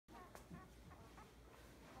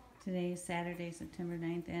Today is Saturday, September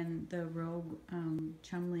 9th, and the Rogue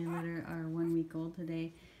Chumley litter are 1 week old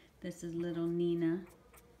today. This is little Nina.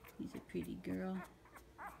 She's a pretty girl.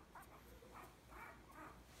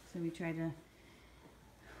 So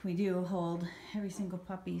we do hold every single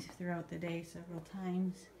puppy throughout the day several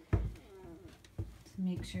times to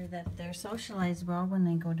make sure that they're socialized well when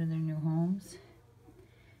they go to their new homes.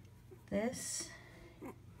 This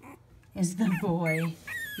is the boy.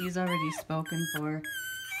 He's already spoken for.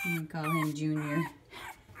 I'm going to call him Junior.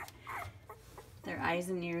 Their eyes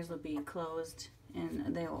and ears will be closed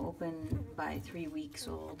and they'll open by 3 weeks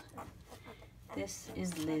old. This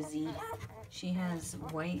is Lizzie. She has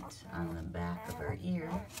white on the back of her ear,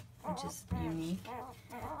 which is unique.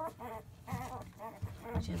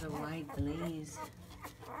 She has a wide glaze.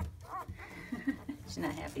 She's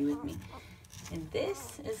not happy with me. And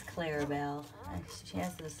this is Clarabelle. She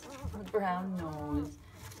has this brown nose.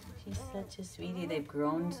 She's such a sweetie. They've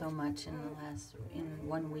grown so much in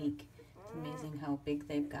 1 week. It's amazing how big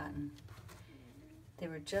they've gotten. They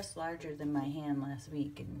were just larger than my hand last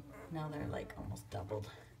week, and now they're like almost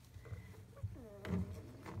doubled.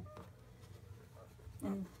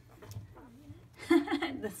 And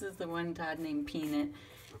this is the one Todd named Peanut.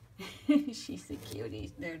 She's a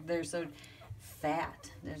cutie. They're so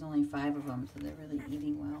fat. There's only 5 of them, so they're really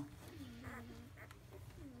eating well.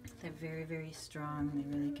 They're very, very strong. They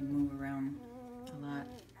really can move around a lot.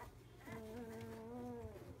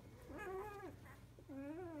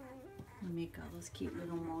 They make all those cute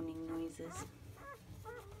little moaning noises.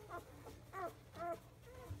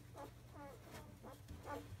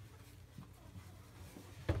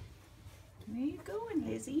 Where you going,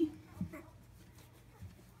 Lizzie?